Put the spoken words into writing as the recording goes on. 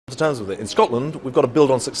terms with it. In Scotland, we've got to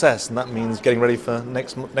build on success, and that means getting ready for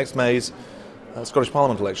next May's Scottish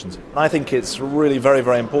Parliament elections. I think it's really very,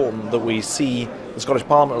 very important that we see the Scottish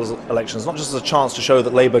Parliament elections not just as a chance to show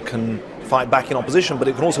that Labour can fight back in opposition, but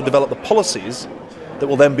it can also develop the policies that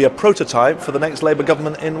will then be a prototype for the next Labour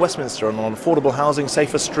government in Westminster, and on affordable housing,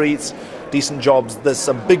 safer streets, decent jobs. There's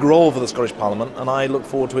a big role for the Scottish Parliament, and I look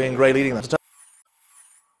forward to Ian Gray leading that.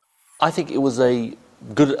 I think it was a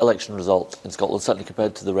good election result in Scotland, certainly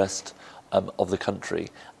compared to the rest of the country.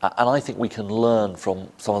 And I think we can learn from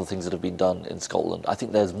some of the things that have been done in Scotland. I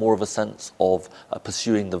think there's more of a sense of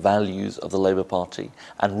pursuing the values of the Labour Party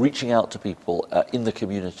and reaching out to people in the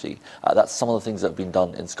community. That's some of the things that have been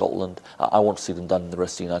done in Scotland. I want to see them done in the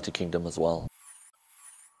rest of the United Kingdom as well.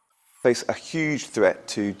 Face a huge threat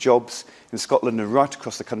to jobs in Scotland and right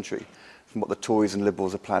across the country from what the Tories and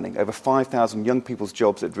Liberals are planning. Over 5,000 young people's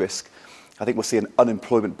jobs at risk. I think we'll see an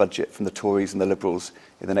unemployment budget from the Tories and the Liberals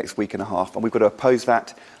in the next week and a half. And we've got to oppose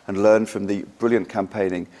that and learn from the brilliant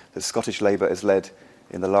campaigning that Scottish Labour has led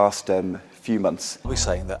in the last few months. We're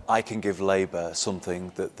saying that I can give Labour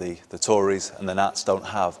something that the Tories and the Nats don't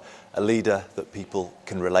have. A leader that people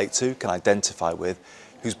can relate to, can identify with,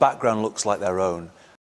 whose background looks like their own,